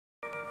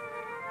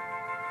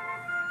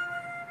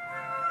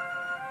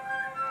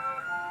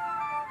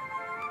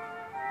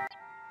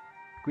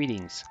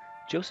Greetings.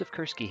 Joseph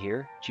Kursky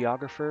here,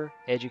 geographer,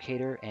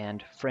 educator,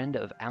 and friend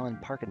of Alan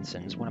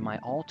Parkinson's, one of my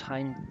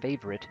all-time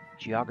favorite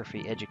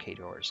geography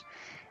educators.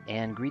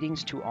 And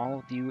greetings to all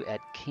of you at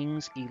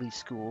King's Ely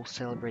School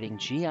celebrating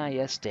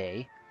GIS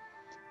Day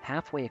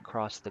halfway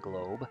across the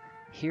globe.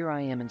 Here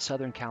I am in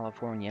Southern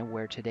California,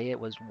 where today it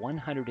was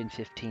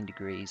 115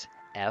 degrees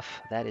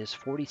F, that is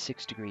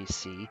 46 degrees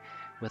C,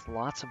 with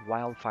lots of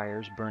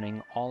wildfires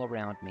burning all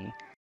around me.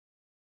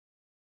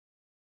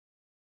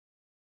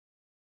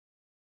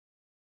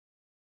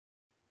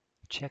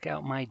 Check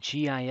out my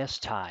GIS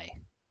tie.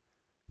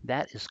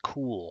 That is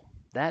cool.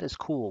 That is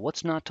cool.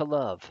 What's not to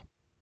love?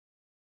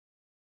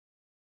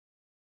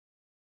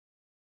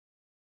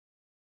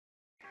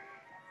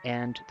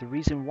 And the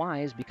reason why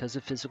is because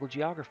of physical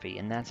geography.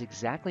 And that's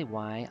exactly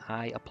why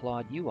I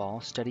applaud you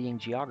all studying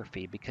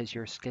geography, because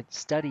you're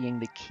studying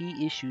the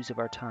key issues of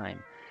our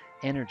time: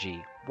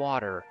 energy,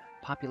 water,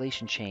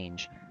 population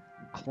change,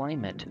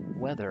 climate,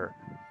 weather,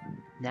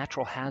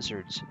 natural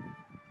hazards,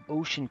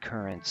 ocean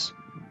currents,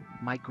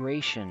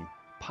 migration,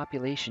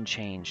 population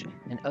change,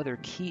 and other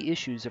key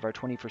issues of our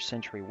 21st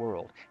century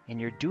world.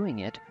 And you're doing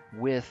it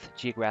with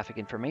geographic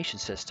information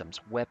systems,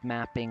 web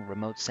mapping,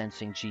 remote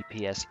sensing,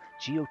 GPS,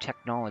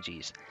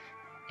 geotechnologies.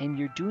 And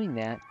you're doing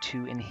that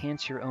to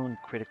enhance your own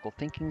critical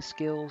thinking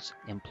skills,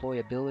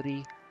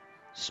 employability,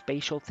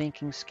 spatial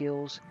thinking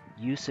skills,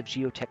 use of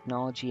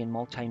geotechnology and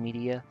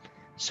multimedia.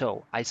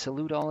 So I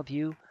salute all of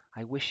you.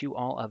 I wish you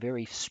all a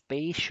very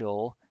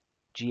spatial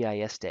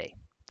GIS day.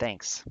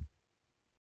 Thanks.